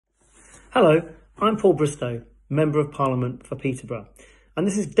Hello, I'm Paul Bristow, Member of Parliament for Peterborough, and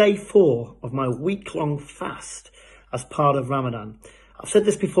this is day 4 of my week-long fast as part of Ramadan. I've said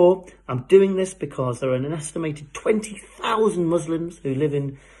this before, I'm doing this because there are an estimated 20,000 Muslims who live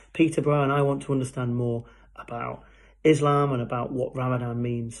in Peterborough, and I want to understand more about Islam and about what Ramadan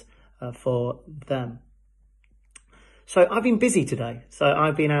means for them. So I've been busy today. So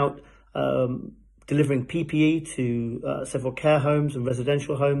I've been out delivering PPE to several care homes and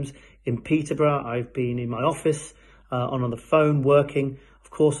residential homes in Peterborough. I've been in my office, on the phone, working,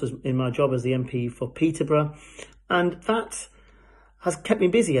 of course, in my job as the MP for Peterborough. And that has kept me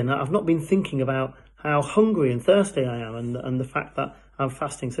busy, and I've not been thinking about how hungry and thirsty I am and the fact that I'm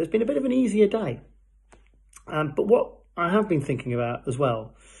fasting. So it's been a bit of an easier day. But what I have been thinking about as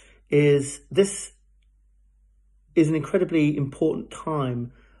well is this is an incredibly important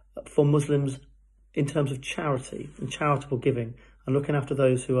time for Muslims in terms of charity and charitable giving and looking after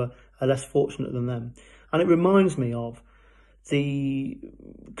those who are less fortunate than them. And it reminds me of the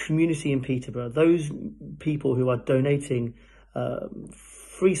community in Peterborough, those people who are donating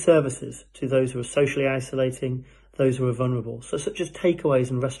free services to those who are socially isolating, those who are vulnerable. So such as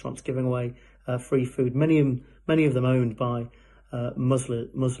takeaways and restaurants giving away free food, many of them owned by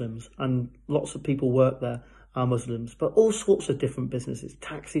Muslims, and lots of people work there are Muslims, but all sorts of different businesses,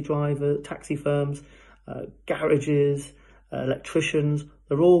 taxi firms, garages, electricians,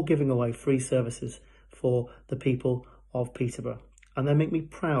 they're all giving away free services for the people of Peterborough, and they make me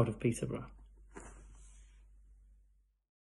proud of Peterborough.